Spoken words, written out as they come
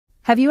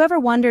Have you ever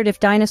wondered if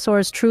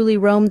dinosaurs truly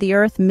roamed the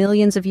Earth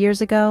millions of years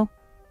ago?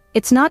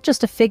 It's not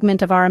just a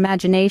figment of our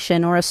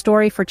imagination or a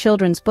story for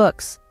children's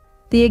books.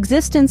 The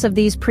existence of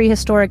these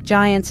prehistoric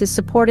giants is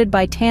supported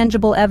by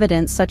tangible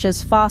evidence such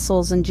as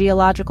fossils and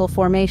geological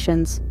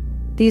formations.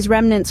 These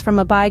remnants from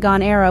a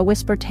bygone era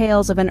whisper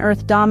tales of an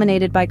Earth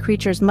dominated by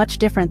creatures much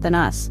different than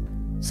us.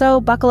 So,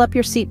 buckle up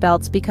your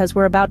seatbelts because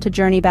we're about to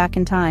journey back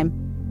in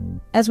time.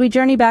 As we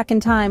journey back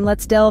in time,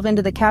 let's delve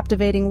into the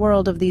captivating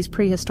world of these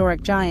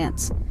prehistoric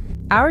giants.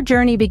 Our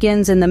journey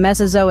begins in the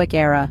Mesozoic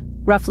era,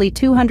 roughly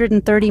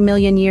 230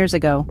 million years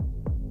ago.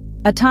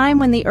 A time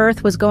when the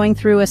Earth was going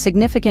through a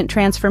significant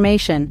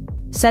transformation,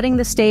 setting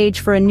the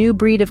stage for a new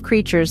breed of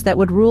creatures that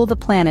would rule the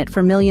planet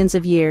for millions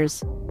of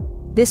years.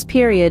 This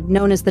period,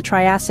 known as the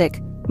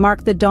Triassic,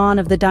 marked the dawn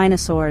of the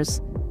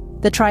dinosaurs.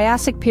 The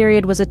Triassic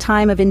period was a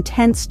time of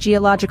intense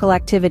geological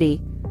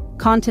activity.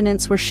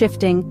 Continents were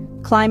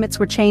shifting, climates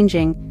were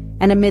changing,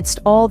 and amidst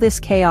all this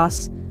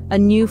chaos, a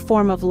new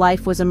form of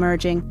life was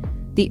emerging.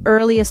 The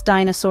earliest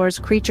dinosaurs,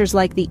 creatures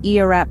like the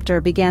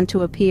Eoraptor, began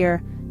to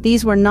appear.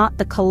 These were not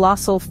the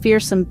colossal,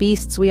 fearsome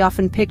beasts we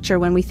often picture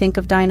when we think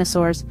of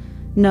dinosaurs.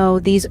 No,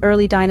 these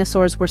early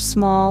dinosaurs were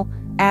small,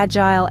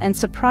 agile, and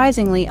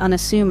surprisingly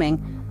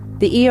unassuming.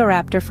 The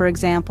Eoraptor, for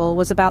example,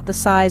 was about the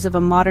size of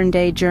a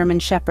modern-day German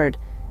shepherd.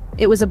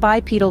 It was a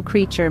bipedal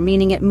creature,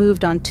 meaning it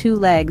moved on two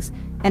legs,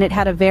 and it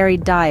had a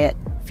varied diet,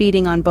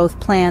 feeding on both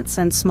plants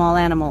and small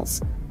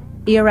animals.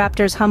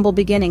 Eoraptor's humble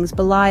beginnings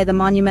belie the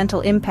monumental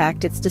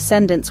impact its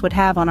descendants would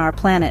have on our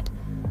planet.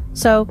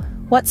 So,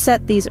 what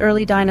set these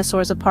early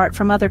dinosaurs apart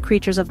from other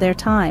creatures of their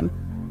time?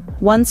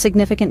 One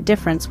significant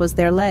difference was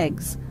their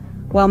legs.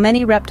 While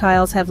many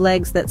reptiles have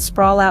legs that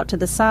sprawl out to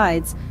the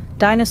sides,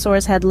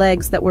 dinosaurs had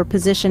legs that were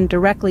positioned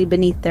directly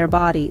beneath their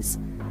bodies.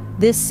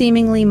 This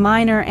seemingly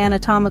minor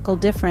anatomical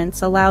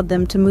difference allowed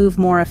them to move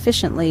more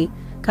efficiently,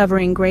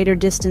 covering greater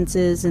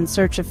distances in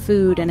search of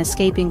food and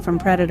escaping from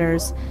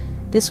predators.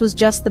 This was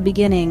just the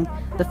beginning,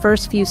 the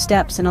first few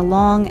steps in a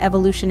long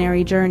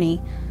evolutionary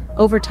journey.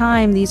 Over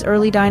time, these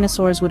early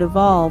dinosaurs would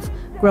evolve,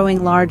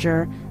 growing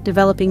larger,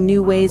 developing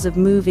new ways of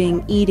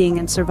moving, eating,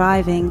 and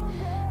surviving.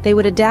 They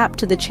would adapt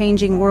to the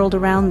changing world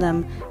around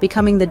them,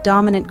 becoming the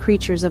dominant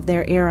creatures of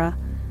their era.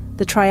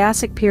 The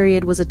Triassic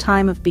period was a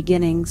time of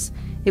beginnings.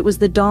 It was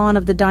the dawn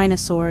of the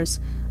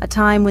dinosaurs, a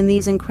time when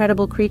these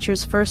incredible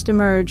creatures first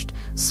emerged,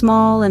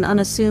 small and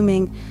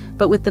unassuming,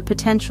 but with the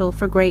potential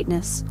for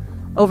greatness.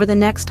 Over the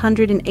next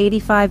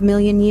 185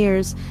 million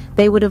years,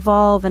 they would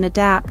evolve and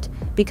adapt,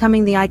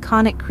 becoming the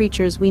iconic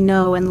creatures we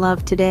know and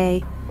love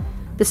today.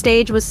 The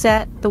stage was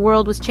set, the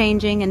world was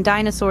changing, and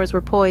dinosaurs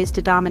were poised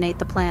to dominate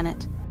the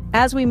planet.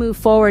 As we move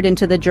forward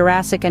into the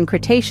Jurassic and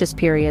Cretaceous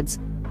periods,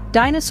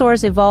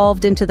 dinosaurs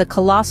evolved into the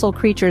colossal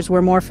creatures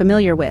we're more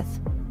familiar with.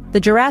 The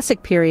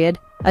Jurassic period,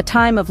 a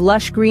time of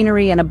lush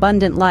greenery and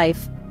abundant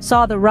life,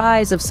 saw the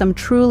rise of some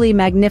truly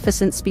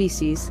magnificent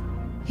species.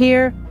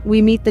 Here,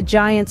 we meet the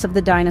giants of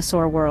the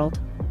dinosaur world.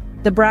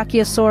 The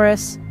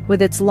Brachiosaurus,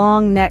 with its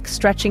long neck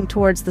stretching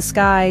towards the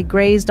sky,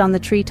 grazed on the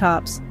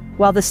treetops,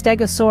 while the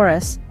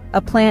Stegosaurus,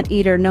 a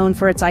plant-eater known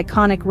for its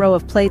iconic row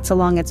of plates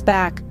along its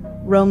back,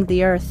 roamed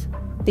the earth.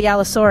 The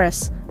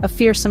Allosaurus, a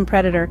fearsome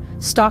predator,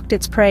 stalked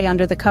its prey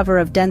under the cover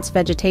of dense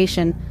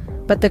vegetation.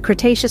 But the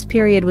Cretaceous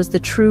period was the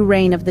true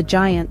reign of the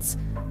giants.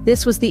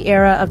 This was the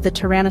era of the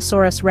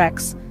Tyrannosaurus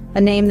Rex,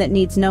 a name that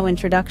needs no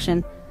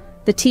introduction.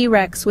 The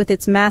T-Rex, with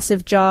its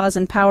massive jaws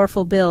and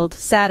powerful build,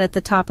 sat at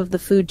the top of the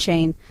food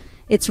chain.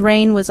 Its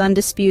reign was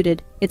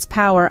undisputed, its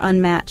power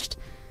unmatched.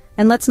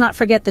 And let's not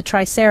forget the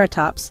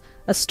Triceratops,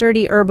 a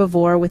sturdy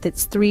herbivore with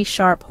its 3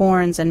 sharp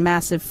horns and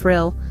massive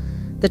frill.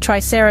 The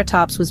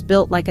Triceratops was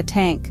built like a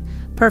tank,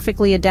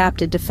 perfectly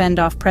adapted to fend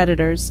off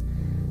predators.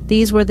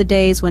 These were the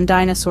days when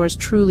dinosaurs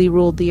truly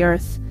ruled the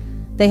earth.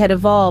 They had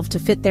evolved to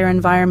fit their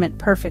environment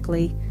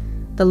perfectly.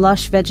 The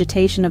lush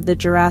vegetation of the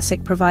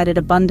Jurassic provided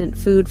abundant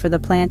food for the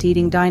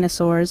plant-eating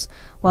dinosaurs,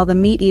 while the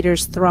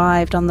meat-eaters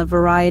thrived on the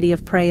variety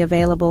of prey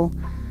available.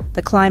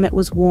 The climate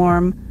was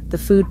warm, the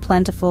food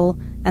plentiful,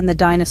 and the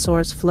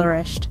dinosaurs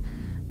flourished.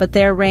 But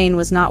their reign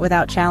was not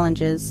without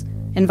challenges.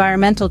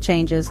 Environmental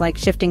changes like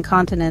shifting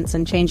continents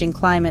and changing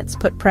climates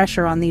put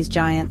pressure on these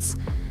giants.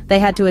 They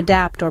had to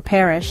adapt or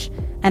perish,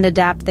 and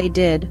adapt they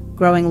did,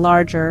 growing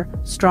larger,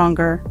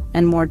 stronger,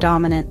 and more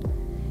dominant.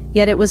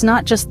 Yet it was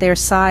not just their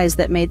size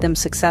that made them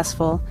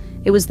successful.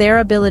 It was their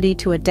ability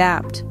to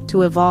adapt,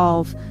 to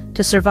evolve,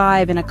 to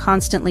survive in a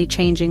constantly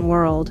changing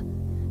world.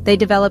 They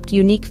developed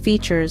unique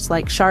features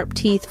like sharp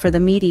teeth for the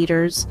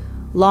meat-eaters,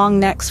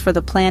 long necks for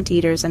the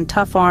plant-eaters, and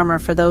tough armor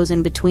for those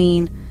in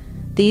between.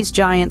 These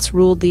giants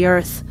ruled the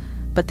earth,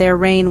 but their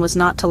reign was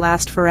not to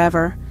last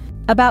forever.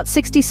 About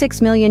 66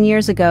 million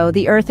years ago,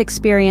 the Earth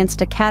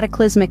experienced a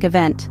cataclysmic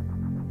event.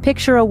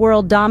 Picture a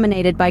world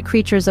dominated by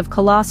creatures of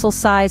colossal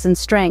size and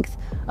strength,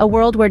 a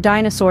world where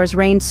dinosaurs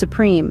reigned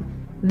supreme.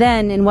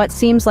 Then, in what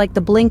seems like the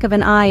blink of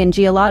an eye in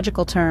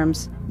geological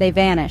terms, they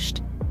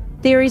vanished.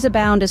 Theories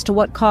abound as to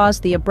what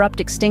caused the abrupt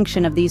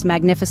extinction of these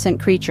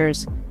magnificent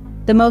creatures.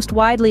 The most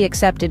widely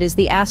accepted is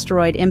the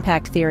asteroid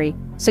impact theory.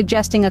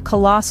 suggesting a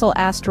colossal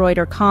asteroid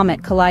or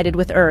comet collided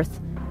with Earth,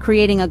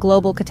 creating a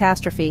global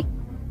catastrophe.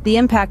 The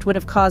impact would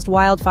have caused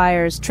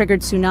wildfires,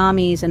 triggered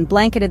tsunamis, and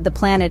blanketed the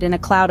planet in a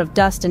cloud of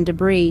dust and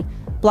debris,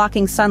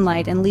 blocking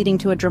sunlight and leading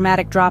to a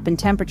dramatic drop in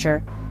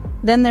temperature.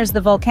 Then there's the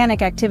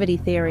volcanic activity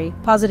theory,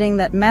 positing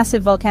that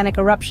massive volcanic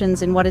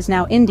eruptions in what is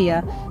now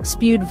India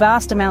spewed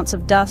vast amounts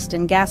of dust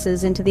and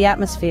gases into the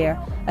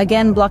atmosphere,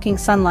 again blocking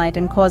sunlight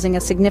and causing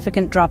a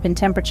significant drop in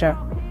temperature.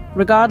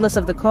 Regardless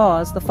of the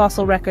cause, the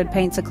fossil record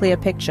paints a clear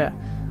picture,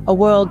 a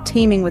world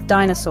teeming with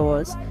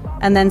dinosaurs,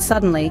 and then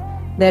suddenly,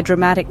 their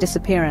dramatic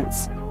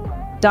disappearance.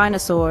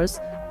 Dinosaurs,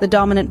 the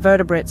dominant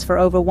vertebrates for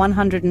over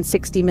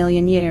 160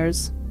 million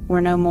years,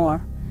 were no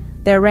more.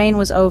 Their reign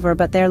was over,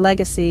 but their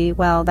legacy,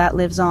 well, that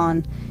lives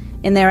on.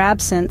 In their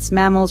absence,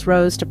 mammals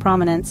rose to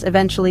prominence,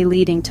 eventually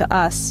leading to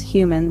us,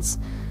 humans.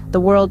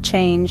 The world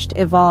changed,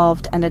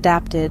 evolved, and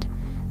adapted.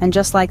 And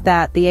just like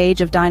that, the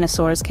age of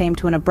dinosaurs came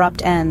to an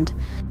abrupt end.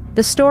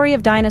 The story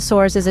of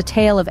dinosaurs is a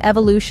tale of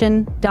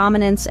evolution,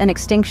 dominance, and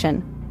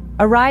extinction.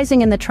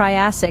 Arising in the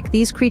Triassic,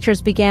 these creatures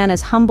began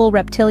as humble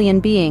reptilian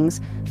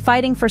beings,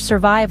 fighting for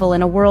survival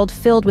in a world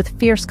filled with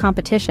fierce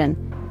competition.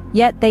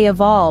 Yet they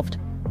evolved,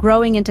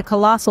 growing into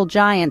colossal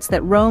giants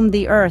that roamed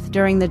the Earth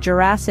during the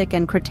Jurassic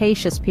and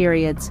Cretaceous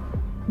periods.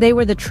 They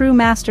were the true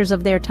masters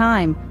of their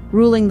time,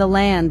 ruling the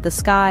land, the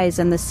skies,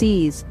 and the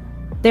seas.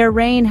 Their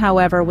reign,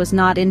 however, was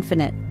not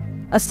infinite.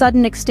 A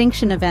sudden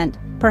extinction event,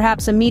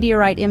 perhaps a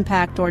meteorite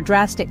impact or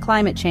drastic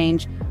climate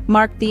change,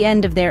 marked the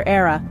end of their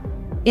era.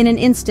 In an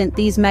instant,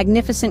 these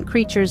magnificent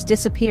creatures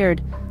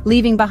disappeared,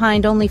 leaving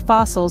behind only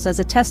fossils as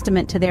a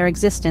testament to their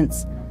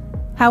existence.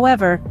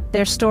 However,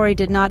 their story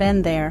did not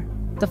end there.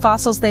 The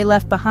fossils they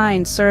left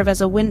behind serve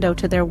as a window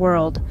to their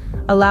world,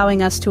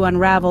 allowing us to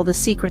unravel the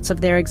secrets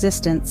of their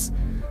existence.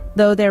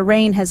 Though their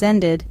reign has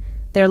ended,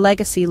 their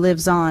legacy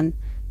lives on,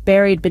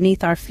 buried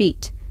beneath our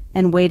feet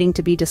and waiting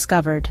to be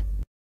discovered.